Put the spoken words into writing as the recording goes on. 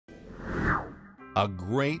A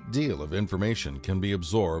great deal of information can be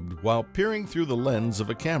absorbed while peering through the lens of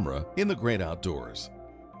a camera in the great outdoors,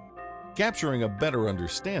 capturing a better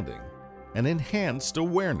understanding and enhanced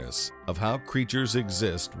awareness of how creatures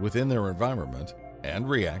exist within their environment and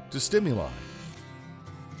react to stimuli.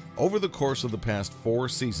 Over the course of the past 4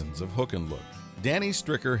 seasons of Hook and Look, Danny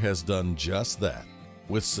Stricker has done just that,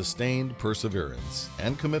 with sustained perseverance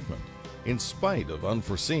and commitment in spite of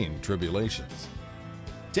unforeseen tribulations,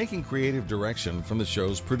 taking creative direction from the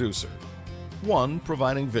show's producer, one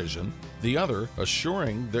providing vision, the other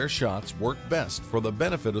assuring their shots work best for the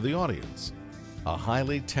benefit of the audience. A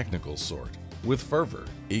highly technical sort. With fervor,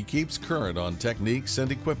 he keeps current on techniques and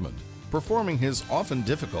equipment, performing his often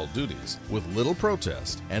difficult duties with little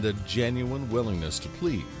protest and a genuine willingness to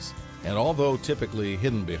please. And although typically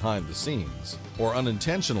hidden behind the scenes or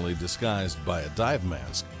unintentionally disguised by a dive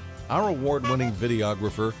mask, our award-winning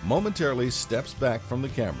videographer momentarily steps back from the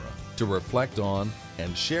camera to reflect on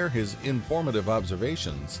and share his informative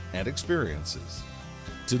observations and experiences.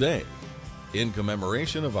 Today, in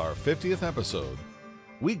commemoration of our 50th episode,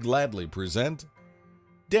 we gladly present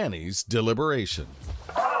Danny's Deliberation.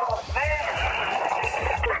 Oh, man!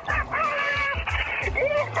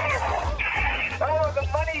 Oh, the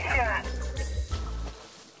money shot!